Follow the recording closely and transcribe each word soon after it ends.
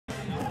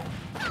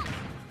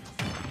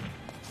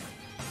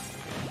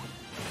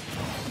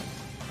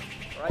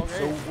Right, okay.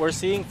 So we're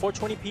seeing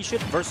 420PeachIt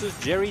versus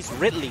Jerry's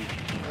Ridley.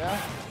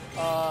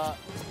 Yeah.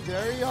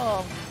 Jerry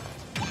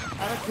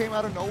kind of came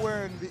out of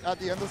nowhere at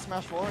the end of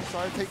Smash 4 and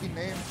started taking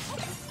names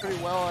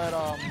pretty well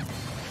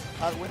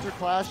at Winter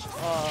Clash,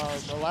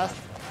 the last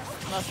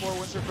Smash 4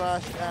 Winter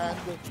Clash, and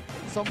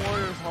some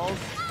Warriors halls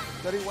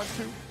that he went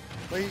to.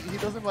 But he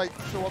doesn't like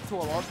show up to a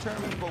lot of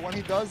tournaments, but when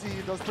he does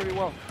pretty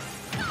well.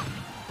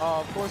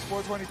 Of course,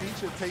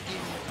 420PeachIt taking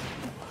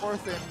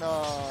fourth in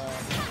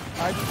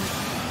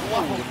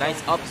Ooh,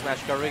 nice up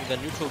smash covering the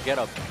neutral get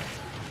up.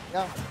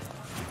 Yeah,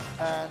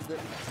 and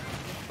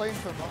playing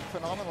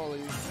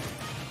phenomenally.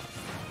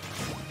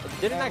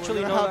 Didn't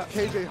actually know have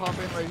that. KJ hop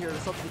in right here to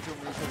substitute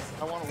me because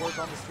I want to work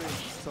on the stream.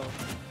 So.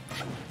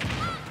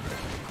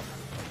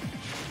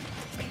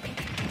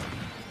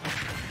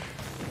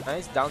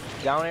 Nice down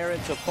air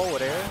into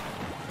forward air.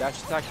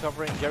 Dash attack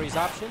covering Jerry's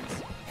options.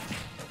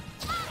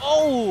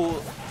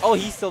 Oh,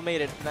 he still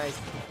made it. Nice.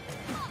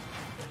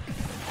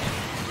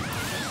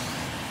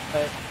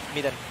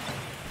 Midden.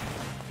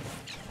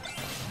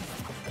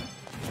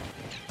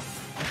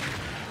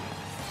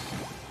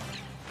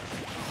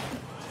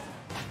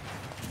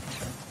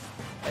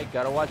 I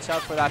gotta watch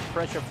out for that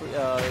pressure for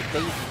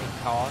Daisy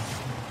can cause.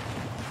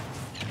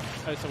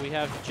 Alright, so we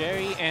have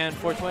Jerry and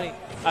 420.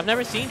 I've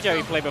never seen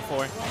Jerry play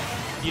before.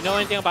 Do you know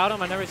anything about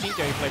him? I've never seen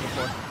Jerry play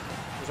before.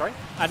 Sorry?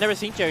 I've never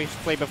seen Jerry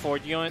play before.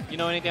 Do you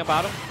know anything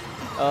about him?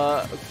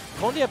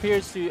 Conde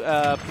appears to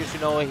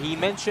know. He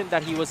mentioned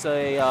that he was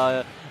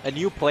a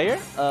new player.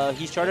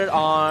 He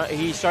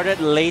started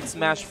late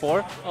Smash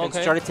 4 and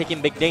started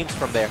taking big games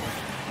from there.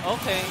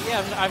 Okay,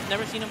 yeah, I've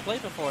never seen him play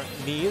before.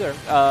 Me either.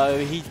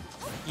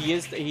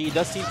 He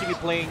does seem to be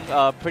playing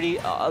pretty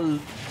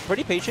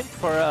patient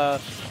for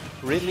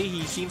Ridley.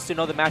 He seems to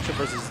know the matchup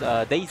versus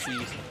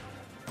Daisy.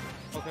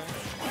 Okay.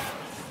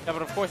 Yeah,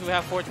 but of course we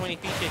have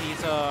 420PeachIt.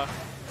 He's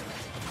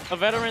a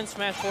veteran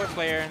Smash 4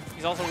 player.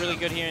 He's also really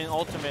good here in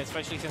Ultimate,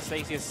 especially since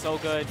Daisy is so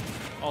good.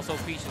 Also,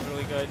 Peach is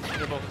really good.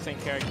 They're both the same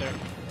character.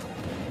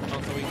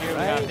 So we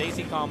have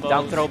Daisy combos.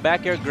 Down throw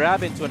back air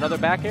grab into another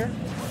back air.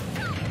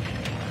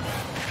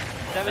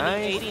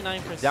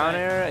 89%. Down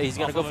air. He's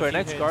gonna go for an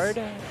X guard.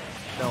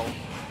 No.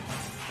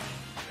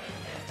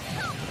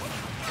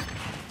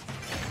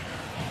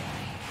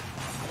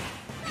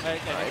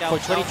 Right,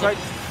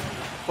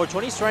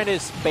 420's trying to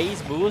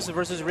space moves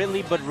versus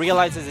Ridley, but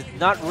realizes it's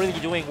not really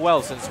doing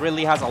well since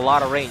Ridley has a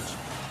lot of range.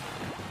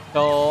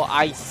 So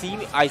I see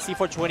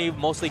 420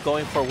 mostly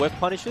going for whip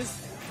punishes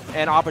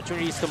and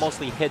opportunities to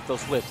mostly hit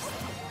those whips.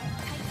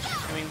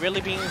 I mean,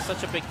 Ridley being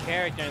such a big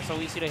character and so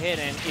easy to hit,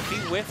 and if he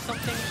whiffs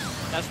something,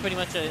 that's pretty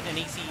much an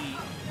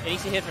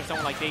easy hit for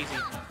someone like Daisy.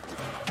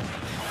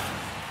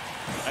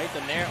 Right,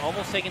 the Nair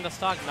almost taking the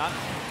stock,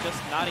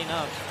 just not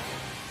enough.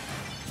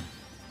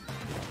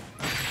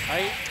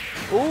 Right.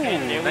 Ooh,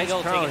 and there nice we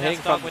go, crown taking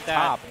that stock with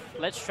top.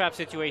 that ledge trap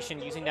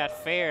situation, using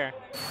that fair.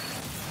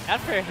 That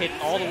fair hit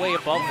all the way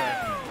above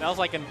her. That was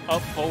like an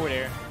up forward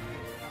air.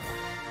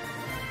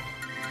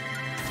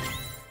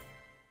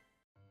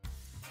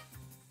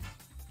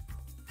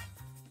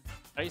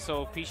 Alright,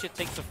 so PeachIt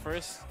takes the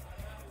first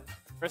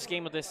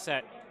game of this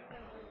set.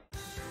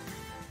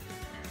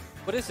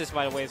 What is this,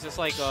 by the way? Is this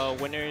like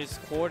winners,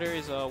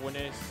 quarters,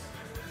 winners?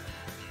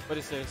 What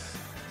is this?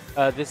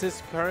 This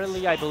is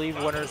currently, I believe,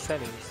 winners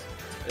settings.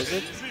 Is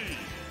it?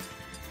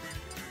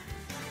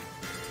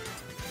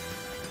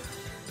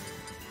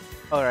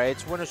 Alright,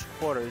 it's winners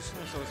quarters.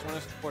 So it's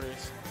winners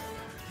quarters.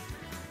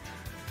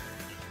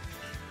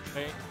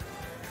 Okay.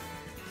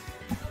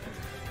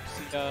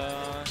 See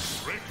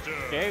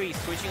Gary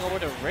switching over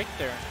to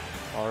Richter.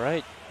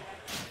 Alright.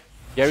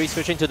 Gary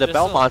switching to the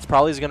Belmonts.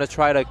 Probably is going to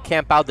try to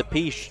camp out the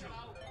Peach.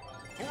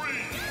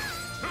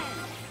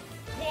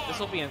 This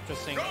will be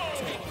interesting.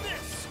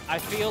 I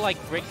feel like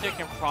Richter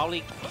can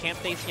probably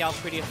camp Daisy out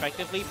pretty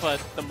effectively,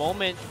 but the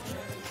moment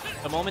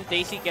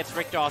Daisy gets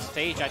Richter off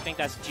stage, I think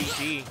that's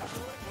GG.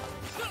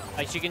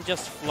 Like, she can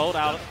just float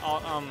out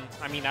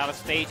of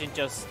stage and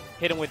just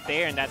hit him with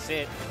Dare, and that's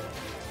it.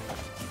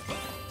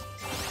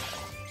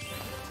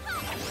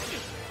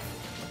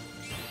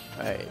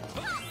 Alright.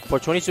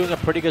 420's doing a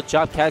pretty good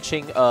job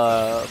catching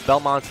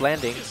Belmont's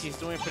landings. He's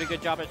doing a pretty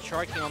good job at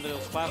sharking onto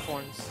those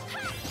platforms.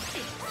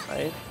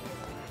 Right.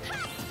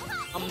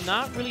 I'm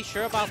not really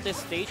sure about this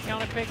stage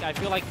counter pick. I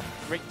feel like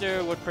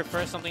Richter would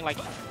prefer something like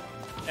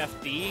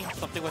FD,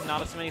 something with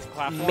not as many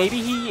platforms.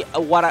 Maybe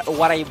what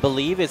I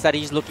believe is that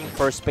he's looking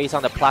for space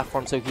on the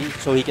platform so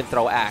he can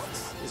throw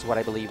axe, is what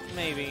I believe.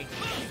 Maybe.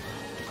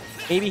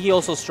 Maybe he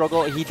also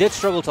he did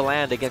struggle to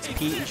land against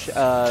Peach,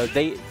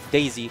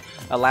 Daisy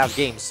last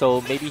game,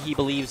 so maybe he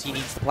believes he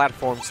needs the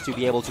platforms to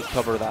be able to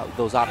cover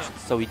those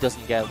options so he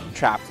doesn't get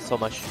trapped so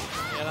much.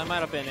 Yeah, that might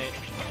have been it.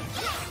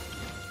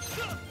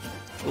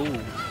 Ooh.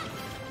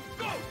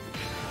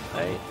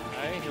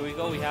 Alright, here we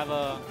go. We have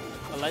a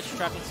ledge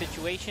trapping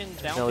situation.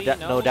 Down B,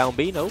 no down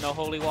B, no. No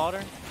holy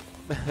water.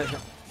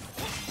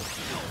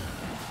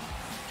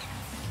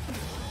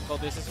 So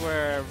this is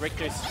where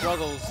Richter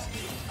struggles.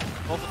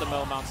 Both of the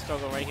Melmount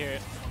struggle right here.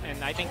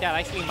 And I think that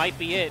actually might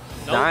be it.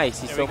 Nope. Nice,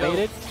 he still made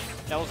it.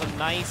 That was a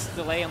nice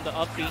delay on the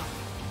up B.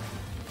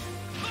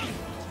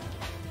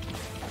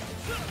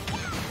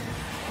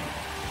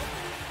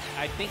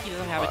 I think he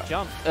doesn't have a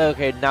jump.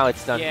 Okay, now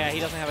it's done. Yeah, he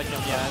doesn't have a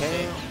jump yet.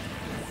 Okay.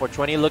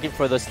 420 looking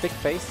for the stick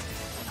face.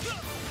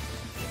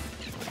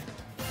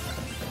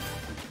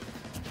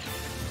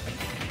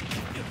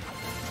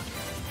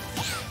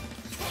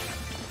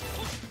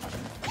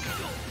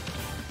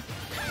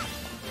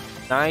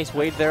 Nice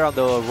wave there on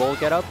the roll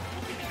get up.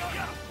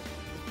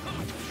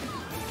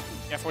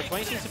 Yeah,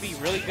 420 seems to be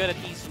really good at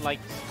these like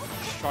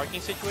sharking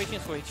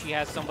situations where she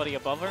has somebody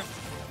above her.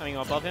 I mean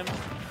above him.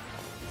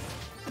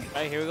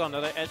 Alright, here we go,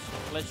 another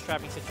ledge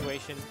trapping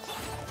situation.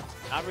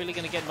 Not really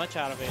gonna get much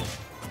out of it.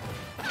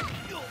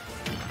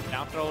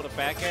 Down throw to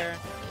back air.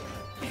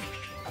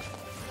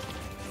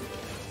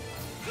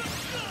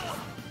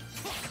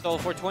 So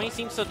 420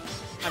 seems to,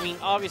 I mean,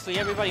 obviously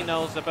everybody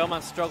knows the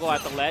Bellman struggle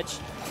at the ledge.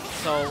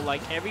 So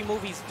like every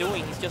move he's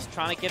doing, he's just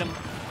trying to get him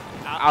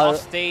off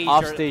stage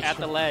or at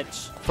the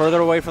ledge.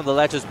 Further away from the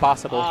ledge as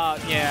possible.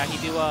 Yeah, he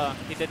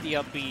did the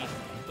up B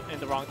in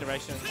the wrong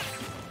direction.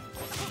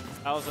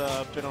 That was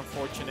a bit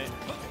unfortunate.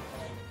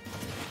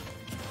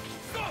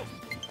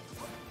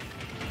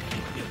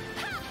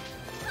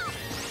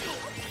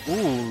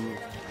 Ooh,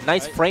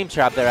 nice frame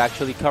trap there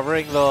actually,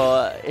 covering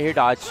the air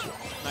dodge.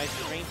 Nice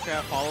frame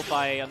trap followed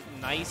by a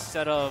nice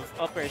set of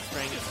up air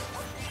strings.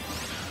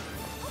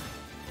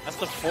 That's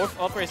the 4th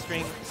up air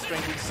string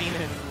we've seen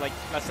in like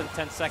less than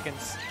 10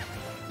 seconds.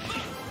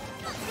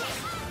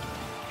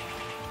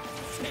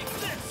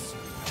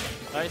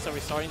 Alright, so we're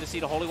starting to see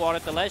the holy water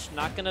at the ledge.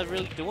 Not gonna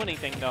really do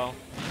anything though.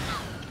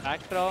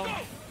 Back throw.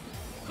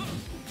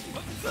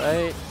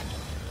 Right.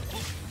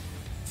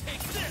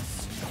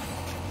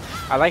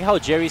 I like how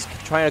Jerry's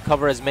trying to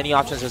cover as many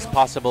options as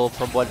possible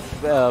from what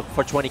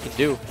 420 can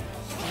do.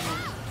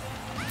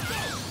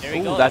 There we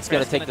Ooh, go. that's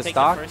gonna take the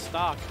stock. First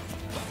stock.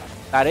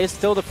 That is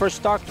still the first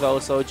stock though,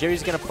 so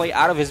Jerry's gonna play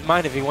out of his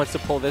mind if he wants to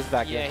pull this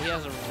back in. Yeah, he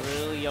has a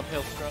really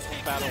uphill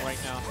battle right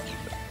now.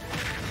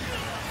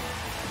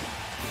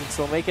 He can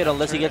still make it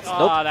unless he gets.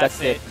 Nope, that's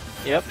it.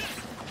 Yep.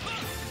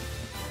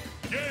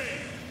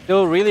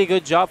 Still really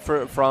good job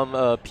from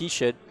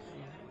PeachIt.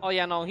 Oh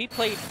yeah, no, he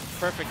played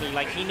perfectly.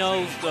 Like he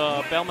knows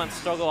the Bellman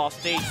struggle off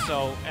stage,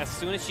 so as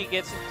soon as he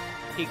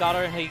got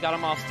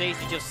him off stage,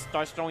 he just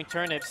starts throwing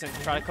turnips and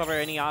try to cover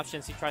any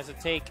options he tries to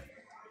take.